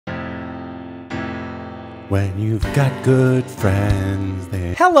when you've got good friends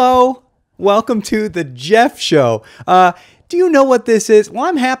there. Hello, welcome to the Jeff Show. Do you know what this is? Well,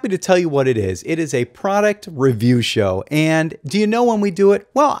 I'm happy to tell you what it is. It is a product review show. And do you know when we do it?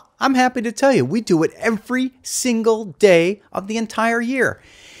 Well, I'm happy to tell you, we do it every single day of the entire year.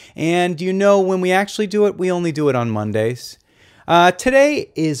 And do you know when we actually do it? We only do it on Mondays.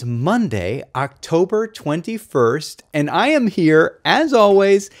 Today is Monday, October 21st, and I am here, as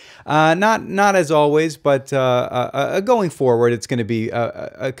always, not as always, but going forward, it's going to be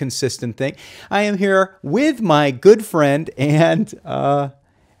a consistent thing. I am here with my good friend and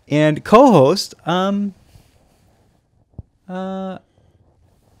co-host,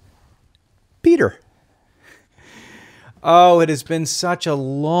 Peter. Oh, it has been such a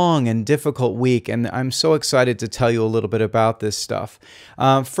long and difficult week, and I'm so excited to tell you a little bit about this stuff.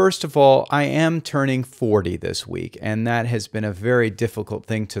 First of all, I am turning 40 this week, and that has been a very difficult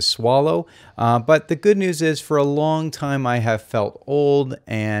thing to swallow. But the good news is, for a long time, I have felt old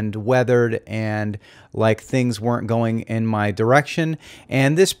and weathered and like things weren't going in my direction.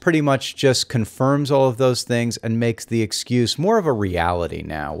 And this pretty much just confirms all of those things and makes the excuse more of a reality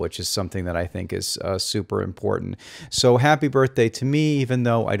now, which is something that I think is super important. So happy birthday to me, even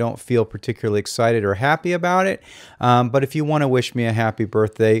though I don't feel particularly excited or happy about it. But if you want to wish me a happy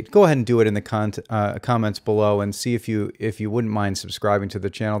birthday, go ahead and do it in the comments below, and see if you wouldn't mind subscribing to the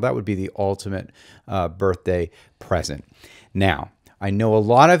channel. That would be the ultimate birthday present. Now, I know a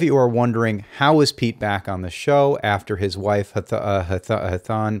lot of you are wondering, how is Pete back on the show after his wife,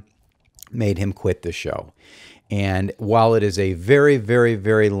 Hathan, made him quit the show? And while it is a very, very,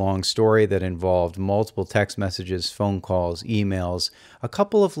 very long story that involved multiple text messages, phone calls, emails, a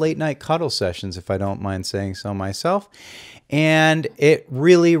couple of late night cuddle sessions, if I don't mind saying so myself, and it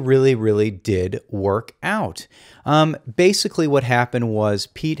really, really, really did work out. Basically what happened was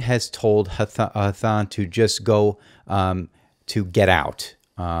Pete has told Hathan to just go to get out.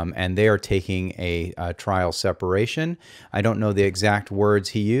 And they are taking a trial separation. I don't know the exact words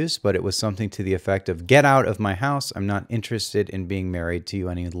he used, but it was something to the effect of, get out of my house. I'm not interested in being married to you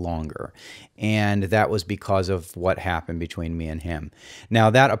any longer. And that was because of what happened between me and him. Now,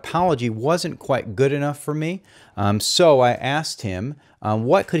 that apology wasn't quite good enough for me. So I asked him,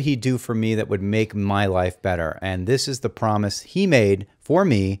 what could he do for me that would make my life better? And this is the promise he made for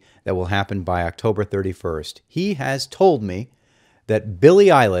me that will happen by October 31st. He has told me that Billie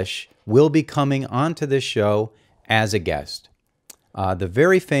Eilish will be coming onto this show as a guest. The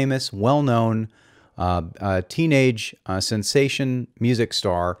very famous, well-known teenage sensation music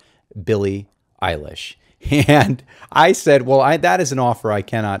star, Billie Eilish. And I said, well, that is an offer I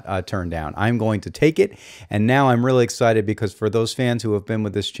cannot turn down. I'm going to take it. And now I'm really excited because for those fans who have been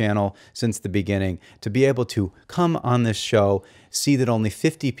with this channel since the beginning, to be able to come on this show, see that only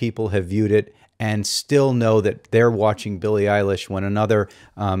 50 people have viewed it, and still know that they're watching Billie Eilish when another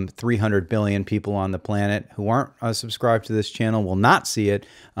 300 billion people on the planet who aren't subscribed to this channel will not see it,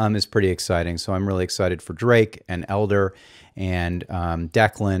 is pretty exciting. So I'm really excited for Drake and Elder and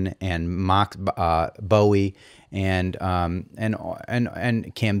Declan and Bowie and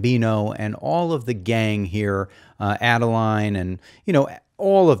Cambino and all of the gang here, Adeline, and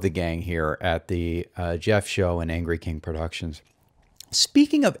all of the gang here at the Jeff Show and Angry King Productions.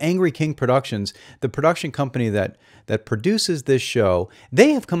 Speaking of Angry King Productions, the production company that produces this show,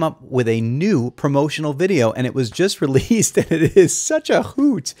 they have come up with a new promotional video, and it was just released, and it is such a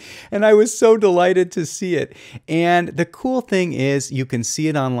hoot, and I was so delighted to see it. And the cool thing is, you can see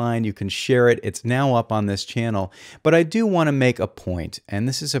it online, you can share it, it's now up on this channel. But I do want to make a point, and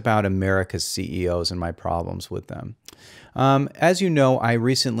this is about America's CEOs and my problems with them. As you know, I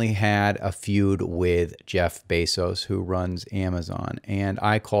recently had a feud with Jeff Bezos, who runs Amazon, and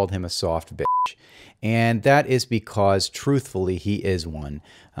I called him a soft bitch. And that is because, truthfully, he is one.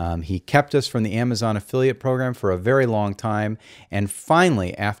 He kept us from the Amazon affiliate program for a very long time, and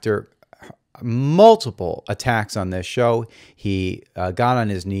finally, after multiple attacks on this show, he got on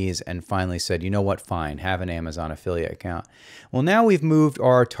his knees and finally said, you know what, fine, have an Amazon affiliate account. Well, now we've moved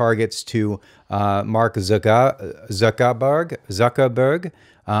our targets to Mark Zuckerberg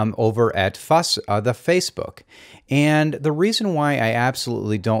over at the Facebook. And the reason why I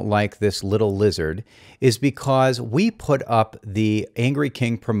absolutely don't like this little lizard is because we put up the Angry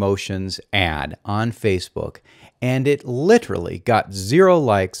King Promotions ad on Facebook, and it literally got 0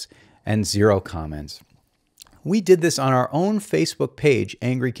 likes and 0 comments. We did this on our own Facebook page,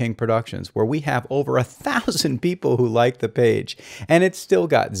 Angry King Productions, where we have over 1,000 people who like the page, and it still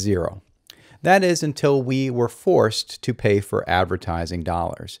got 0. That is until we were forced to pay for advertising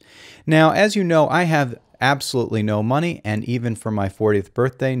dollars. Now, as you know, I have absolutely no money, and even for my 40th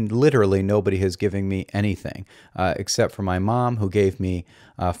birthday, literally nobody has given me anything except for my mom, who gave me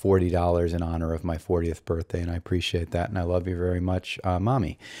 $40 in honor of my 40th birthday, and I appreciate that, and I love you very much,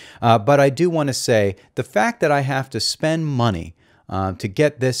 Mommy. But I do want to say the fact that I have to spend money to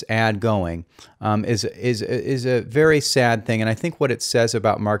get this ad going is a very sad thing, and I think what it says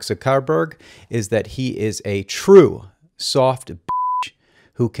about Mark Zuckerberg is that he is a true soft bitch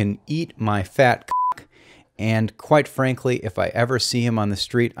who can eat my fat cock. And quite frankly, if I ever see him on the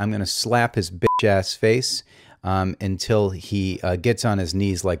street, I'm going to slap his bitch-ass face until he gets on his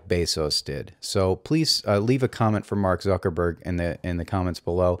knees like Bezos did. So please leave a comment for Mark Zuckerberg in the comments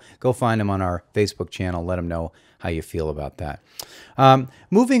below. Go find him on our Facebook channel. Let him know how you feel about that.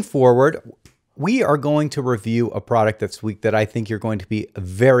 Moving forward, we are going to review a product this week that I think you're going to be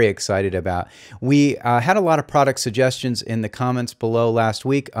very excited about. We had a lot of product suggestions in the comments below last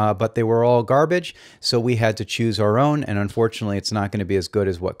week, but they were all garbage, so we had to choose our own, and unfortunately it's not going to be as good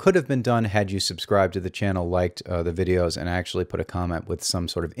as what could have been done had you subscribed to the channel, liked the videos, and actually put a comment with some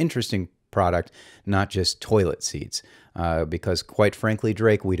sort of interesting product, not just toilet seats. Because quite frankly,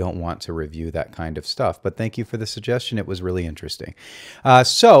 Drake, we don't want to review that kind of stuff. But thank you for the suggestion. It was really interesting.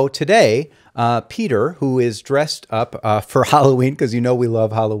 So today, Peter, who is dressed up for Halloween, because you know we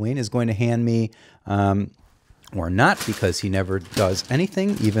love Halloween, is going to hand me, or not, because he never does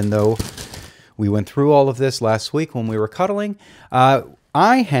anything, even though we went through all of this last week when we were cuddling.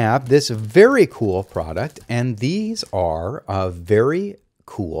 I have this very cool product, and these are very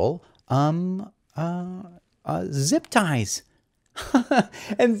cool zip ties.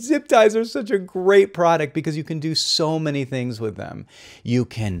 And zip ties are such a great product because you can do so many things with them. You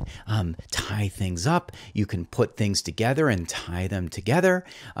can tie things up. You can put things together and tie them together.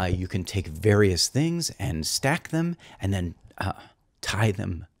 You can take various things and stack them and then tie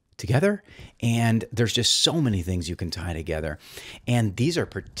them together. And there's just so many things you can tie together. And these are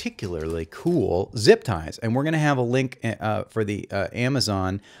particularly cool zip ties. And we're going to have a link for the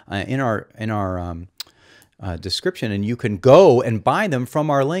Amazon in our description, and you can go and buy them from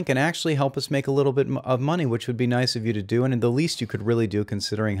our link and actually help us make a little bit of money, which would be nice of you to do, and the least you could really do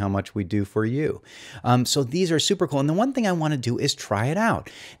considering how much we do for you. So these are super cool, and the one thing I want to do is try it out.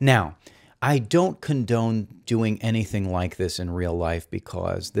 Now, I don't condone doing anything like this in real life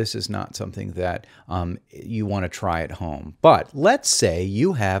because this is not something that you want to try at home. But let's say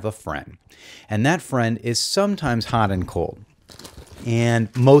you have a friend, and that friend is sometimes hot and cold. And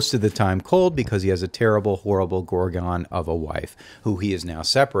most of the time cold because he has a terrible, horrible gorgon of a wife who he is now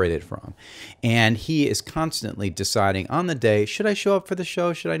separated from. And he is constantly deciding on the day, should I show up for the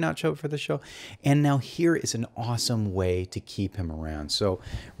show? Should I not show up for the show? And now here is an awesome way to keep him around. So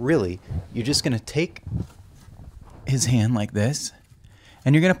really, you're just going to take his hand like this,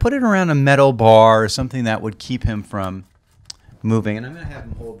 and you're going to put it around a metal bar or something that would keep him from moving. And I'm going to have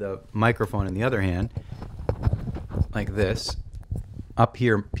him hold the microphone in the other hand like this. Up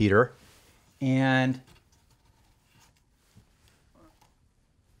here, Peter, and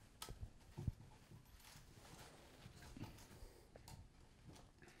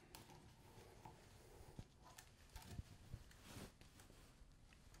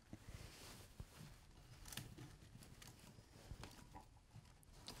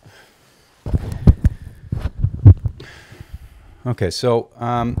okay, so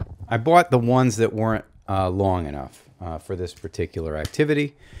I bought the ones that weren't long enough for this particular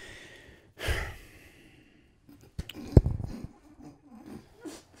activity.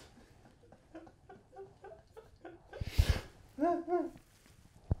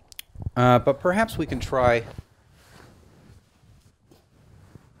 But perhaps we can try.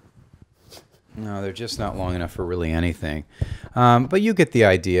 No, they're just not long enough for really anything. But you get the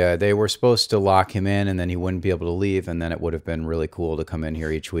idea. They were supposed to lock him in, and then he wouldn't be able to leave, and then it would have been really cool to come in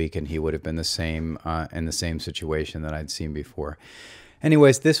here each week, and he would have been the same in the same situation that I'd seen before.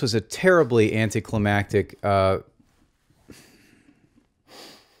 Anyways, this was a terribly anticlimactic.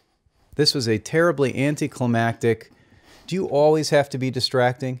 This was a terribly anticlimactic. Do you always have to be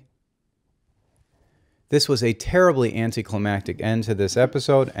distracting? This was a terribly anticlimactic end to this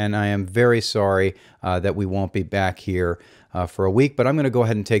episode, and I am very sorry that we won't be back here for a week, but I'm going to go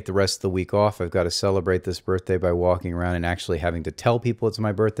ahead and take the rest of the week off. I've got to celebrate this birthday by walking around and actually having to tell people it's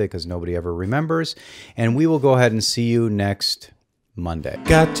my birthday because nobody ever remembers, and we will go ahead and see you next Monday.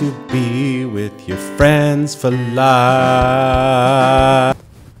 Got to be with your friends for life.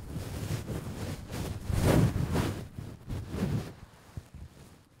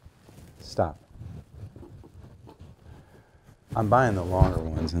 Stop. I'm buying the longer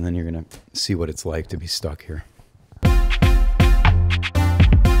ones, and then you're going to see what it's like to be stuck here.